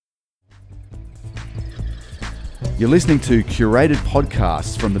You're listening to curated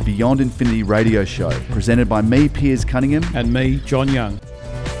podcasts from the Beyond Infinity radio show, presented by me, Piers Cunningham. And me, John Young.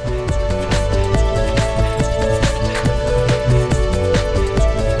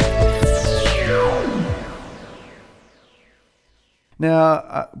 Now,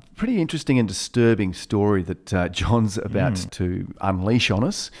 a pretty interesting and disturbing story that John's about to unleash on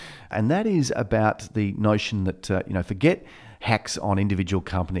us, and that is about the notion that, forget hacks on individual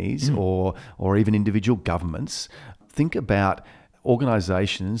companies or even individual governments. Think about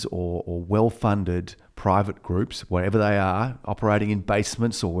organisations or well-funded private groups, wherever they are, operating in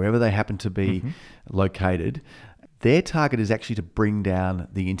basements or wherever they happen to be located. Their target is actually to bring down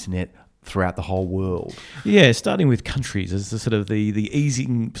the internet throughout the whole world. Yeah, starting with countries as the sort of the easy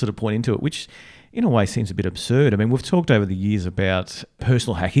sort of point into it, which in a way seems a bit absurd. I mean, we've talked over the years about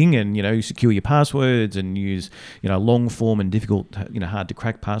personal hacking and, you secure your passwords and use, long form and difficult, hard to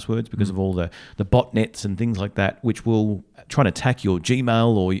crack passwords because of all the botnets and things like that, which will try and attack your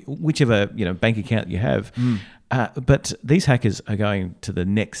Gmail or whichever, bank account you have. But these hackers are going to the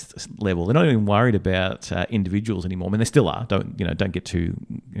next level. They're not even worried about individuals anymore. I mean, they still are. Don't get too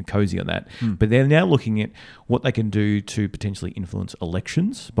cozy on that. But they're now looking at what they can do to potentially influence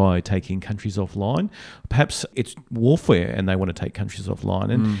elections by taking countries offline. Perhaps it's warfare and they want to take countries offline.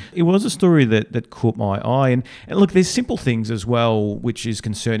 And it was a story that caught my eye. And look, there's simple things as well which is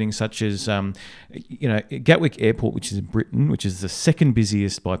concerning, such as Gatwick Airport, which is in Britain, which is the second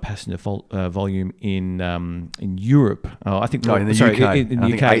busiest by passenger volume in Europe. I think in the UK. In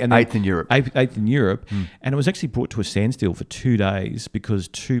the UK, eighth in Europe. Eighth in Europe, and it was actually brought to a standstill for 2 days because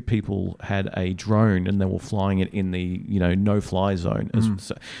 2 people had a drone and they were flying it in the no-fly zone.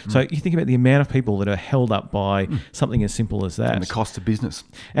 So you think about the amount of people that are held up by something as simple as that, and the cost of business.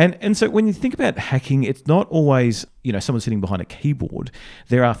 And so when you think about hacking, it's not always someone sitting behind a keyboard.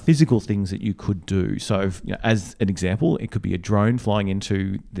 There are physical things that you could do. So, as an example, it could be a drone flying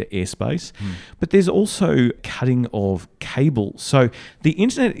into the airspace, but there's also cutting of cables. So the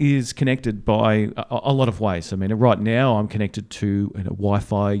internet is connected by a lot of ways. I mean, right now I'm connected to a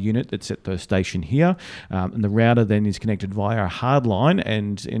Wi-Fi unit that's at the station here, and the router then is connected via a hard line.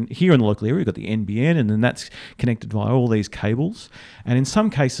 And here in the local area, we've got the NBN, and then that's connected via all these cables. And in some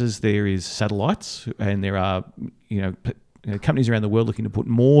cases, there is satellites, and there are companies around the world looking to put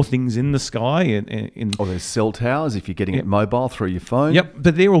more things in the sky. Or there's cell towers if you're getting it mobile through your phone. Yep,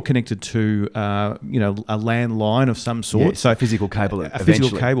 but they're all connected to a landline of some sort. Yes, so physical cable. A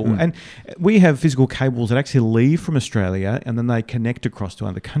physical cable, and we have physical cables that actually leave from Australia and then they connect across to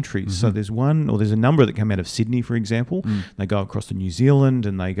other countries. So there's a number that come out of Sydney, for example. They go across to New Zealand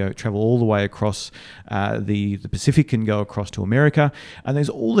and they travel all the way across the Pacific and go across to America. And there's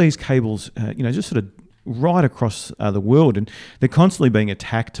all these cables, just sort of right across the world, and they're constantly being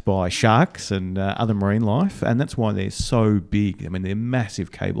attacked by sharks and other marine life, and that's why they're so big. I mean, they're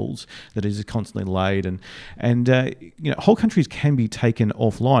massive cables that is constantly laid, and whole countries can be taken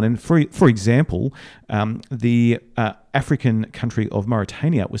offline. And for example, the African country of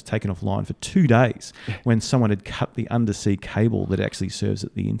Mauritania was taken offline for 2 days when someone had cut the undersea cable that actually serves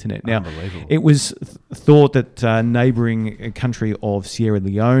at the internet. Now, it was thought that neighbouring country of Sierra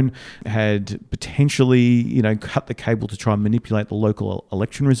Leone had potentially, cut the cable to try and manipulate the local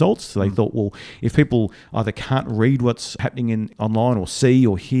election results. So they thought, well, if people either can't read what's happening online or see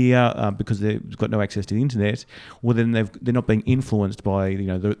or hear because they've got no access to the internet, well, then they're not being influenced by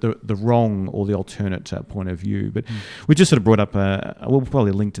the wrong or the alternate point of view. But we just sort of brought up, we'll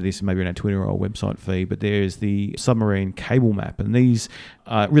probably link to this maybe on our Twitter or website feed, but there's the submarine cable map, and these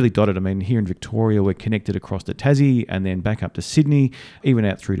are really dotted. I mean, here in Victoria, we're connected across to Tassie and then back up to Sydney, even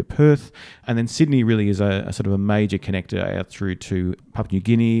out through to Perth. And then Sydney really is a sort of a major connector out through to Papua New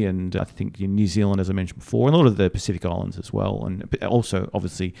Guinea and I think New Zealand, as I mentioned before, and a lot of the Pacific Islands as well, and also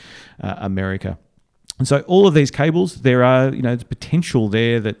obviously America. And so all of these cables, there are, the potential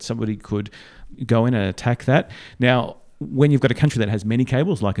there that somebody could go in and attack that. Now, when you've got a country that has many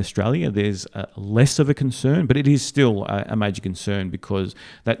cables like Australia, there's less of a concern, but it is still a major concern because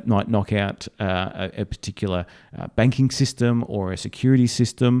that might knock out a particular banking system or a security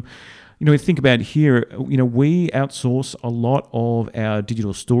system. Think about here, we outsource a lot of our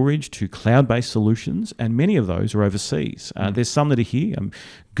digital storage to cloud-based solutions, and many of those are overseas. There's some that are here.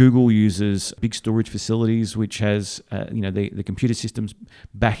 Google uses big storage facilities, which has, the computer systems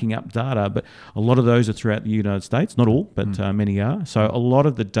backing up data, but a lot of those are throughout the United States. Not all, but many are. So a lot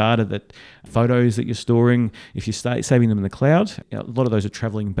of the data photos that you're storing, if you're saving them in the cloud, a lot of those are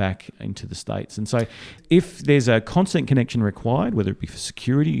traveling back into the States. And so if there's a constant connection required, whether it be for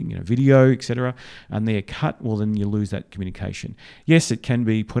security, video, etc., and they're cut, well, then you lose that communication. Yes, it can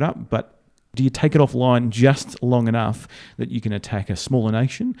be put up, but Do you take it offline just long enough that you can attack a smaller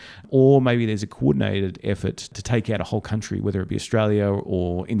nation? Or maybe there's a coordinated effort to take out a whole country, whether it be Australia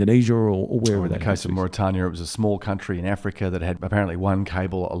or Indonesia or wherever that is. In the case of Mauritania, it was a small country in Africa that had apparently one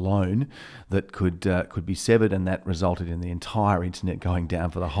cable alone that could be severed, and that resulted in the entire internet going down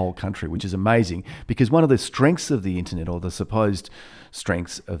for the whole country, which is amazing, because one of the strengths of the internet, or the supposed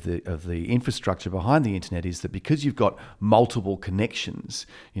strengths of the infrastructure behind the internet, is that because you've got multiple connections,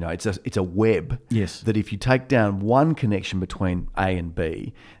 it's a web. Yes. That if you take down one connection between A and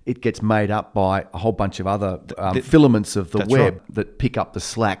B, it gets made up by a whole bunch of other filaments of the web that pick up the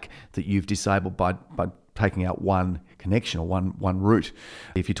slack that you've disabled by taking out one connection or one route.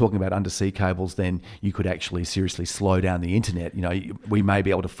 If you're talking about undersea cables, then you could actually seriously slow down the internet. We may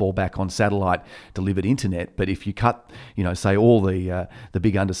be able to fall back on satellite delivered internet, but if you cut, say all the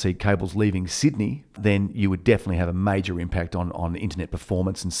big undersea cables leaving Sydney, then you would definitely have a major impact on internet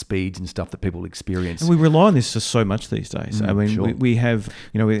performance and speeds and stuff that people experience. And we rely on this for so much these days. I mean, sure. we have,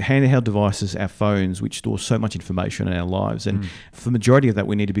 with handheld devices, our phones, which store so much information in our lives. And for the majority of that,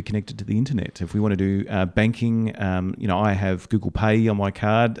 we need to be connected to the internet. If we want to do banking, I have Google Pay on my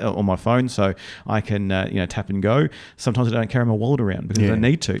card, on my phone, so I can, tap and go. Sometimes I don't carry my wallet around because I don't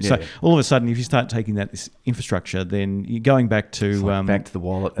need to. So all of a sudden, if you start taking this infrastructure, then you're going back to... back to the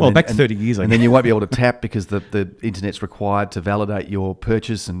wallet. Back to 30 years ago. And then you won't be able to tap because the internet's required to validate your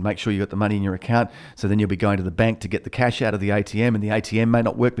purchase and make sure you got the money in your account. So then you'll be going to the bank to get the cash out of the ATM, and the ATM may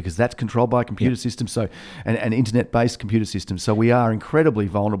not work because that's controlled by a computer system, so an internet-based computer system. So we are incredibly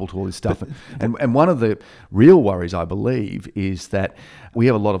vulnerable to all this stuff. And one of the real worries, I believe, is that we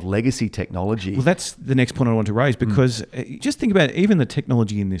have a lot of legacy technology. Well, that's the next point I want to raise, because just think about even the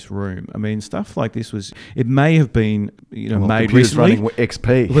technology in this room. I mean, stuff like this it may have been made recently. Running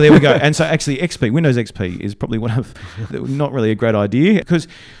XP. Well, there we go. And so actually Windows XP is probably not really a great idea, because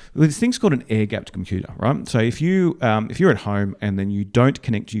there's things called an air-gapped computer, right? So if you're at home and then you don't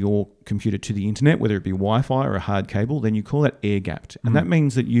connect your computer to the internet, whether it be Wi-Fi or a hard cable, then you call that air-gapped, and that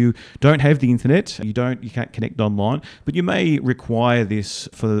means that you don't have the internet, you can't connect online, but you may require this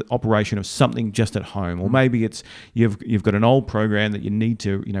for the operation of something just at home, or maybe it's you've got an old program that you need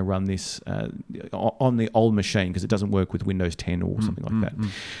to run this on the old machine because it doesn't work with Windows 10 or something like that.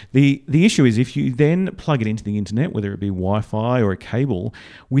 The issue is if you then plug it into the internet, whether it be Wi-Fi or a cable,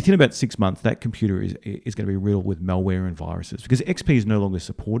 within about 6 months, that computer is going to be riddled with malware and viruses because XP is no longer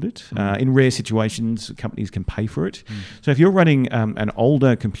supported. In rare situations, companies can pay for it. So if you're running an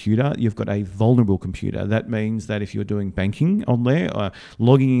older computer, you've got a vulnerable computer. That means that if you're doing banking on there, or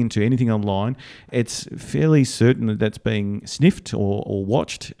logging into anything online, it's fairly certain that that's being sniffed or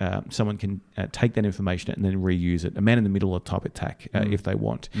watched. Someone can take that information and then reuse it. A man-in-the-middle type attack if they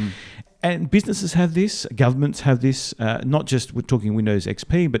want. And businesses have this, governments have this, not just we're talking Windows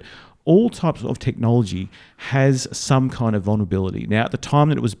XP, but all types of technology has some kind of vulnerability. Now, at the time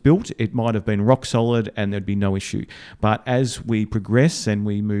that it was built, it might have been rock solid and there'd be no issue. But as we progress and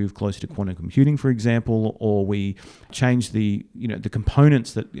we move closer to quantum computing, for example, or we change the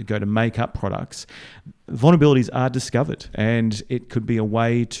components that go to make up products, vulnerabilities are discovered, and it could be a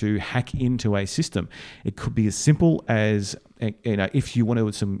way to hack into a system. It could be as simple as if you want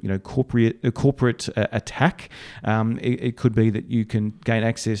to some corporate attack, it could be that you can gain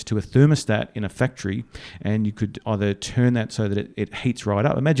access to a thermostat in a factory, and you could either turn that so that it heats right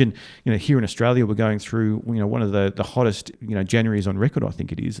up. Imagine here in Australia we're going through one of the hottest Januaries on record, I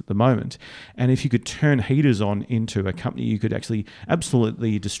think it is at the moment, and if you could turn heaters on into a company, you could actually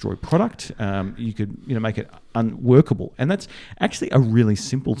absolutely destroy product. You could make it unworkable, and that's actually a really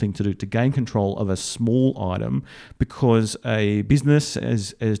simple thing to do to gain control of a small item, because a business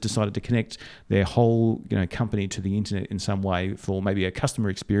has decided to connect their whole company to the internet in some way for maybe a customer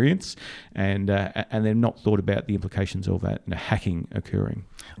experience, and they've not thought about the implications of that hacking occurring.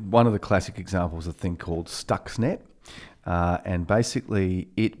 One of the classic examples is a thing called Stuxnet. And basically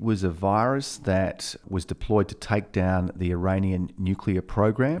it was a virus that was deployed to take down the Iranian nuclear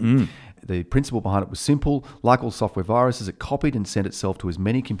program. The principle behind it was simple. Like all software viruses, it copied and sent itself to as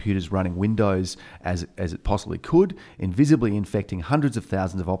many computers running Windows as it possibly could, invisibly infecting hundreds of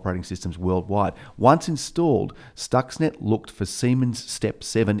thousands of operating systems worldwide. Once installed, Stuxnet looked for Siemens Step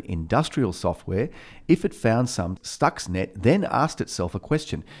 7 industrial software. If it found some, Stuxnet then asked itself a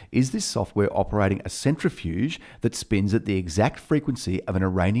question: is this software operating a centrifuge that spins at the exact frequency of an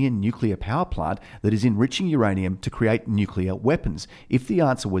Iranian nuclear power plant that is enriching uranium to create nuclear weapons? If the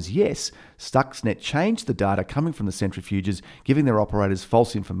answer was yes, Stuxnet changed the data coming from the centrifuges, giving their operators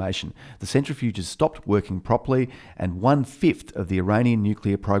false information. The centrifuges stopped working properly, and 1/5 of the Iranian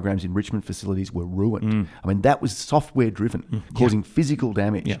nuclear program's enrichment facilities were ruined. I mean, that was software-driven, causing physical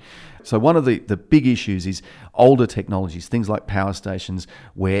damage. Yeah. So one of the big issues is older technologies, things like power stations,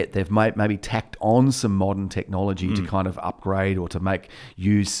 where they've maybe tacked on some modern technology to kind of upgrade or to make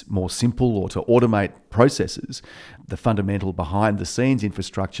use more simple or to automate processes. The fundamental behind the scenes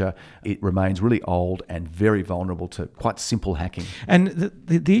infrastructure, it remains really old and very vulnerable to quite simple hacking. And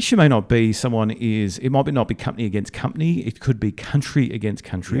the issue may not be it might not be company against company. It could be country against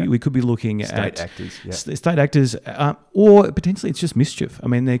country. Yeah. We could be looking at state actors, or potentially it's just mischief. I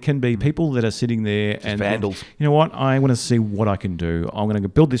mean, there can be people that are sitting there just and vandals. You know what? I want to see what I can do. I'm going to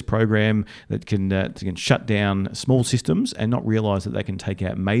build this program that can shut down small systems and not realize that they can take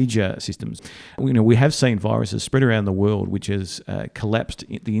out major systems. You know, we have seen viruses spread around the world, which has collapsed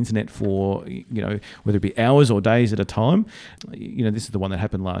the internet for, whether it be hours or days at a time. This is the one that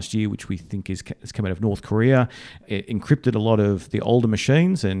happened last year, which we think has come out of North Korea. It encrypted a lot of the older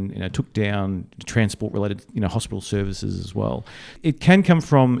machines and took down transport-related hospital services as well. It can come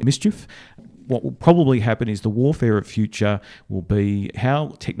from mischief. What will probably happen is the warfare of future will be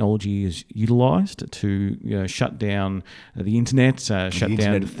how technology is utilised to shut down the internet, shut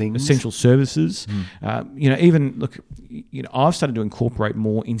down essential services. I've started to incorporate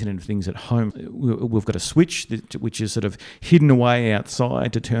more Internet of Things at home. We've got a switch which is sort of hidden away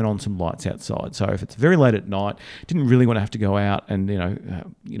outside to turn on some lights outside. So if it's very late at night, didn't really want to have to go out and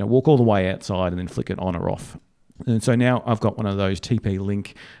walk all the way outside and then flick it on or off. And so now I've got one of those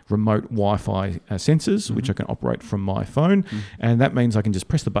TP-Link remote Wi-Fi sensors, which I can operate from my phone. And that means I can just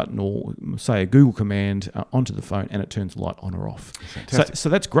press the button or say a Google command onto the phone and it turns the light on or off. So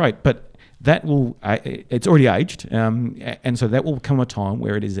that's great. But that it's already aged. And so that will come a time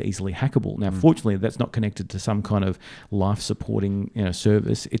where it is easily hackable. Now, fortunately, that's not connected to some kind of life-supporting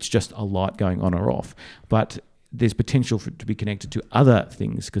service. It's just a light going on or off. But there's potential for it to be connected to other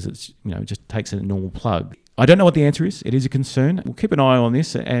things because it's just takes a normal plug. I don't know what the answer is. It is a concern. We'll keep an eye on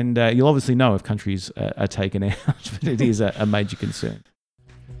this, and you'll obviously know if countries are taken out, but it is a major concern.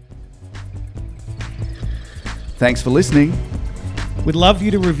 Thanks for listening. We'd love you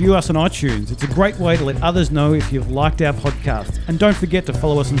to review us on iTunes. It's a great way to let others know if you've liked our podcast. And don't forget to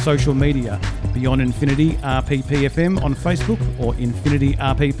follow us on social media, Beyond Infinity RPPFM on Facebook or Infinity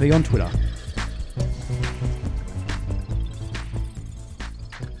RPP on Twitter.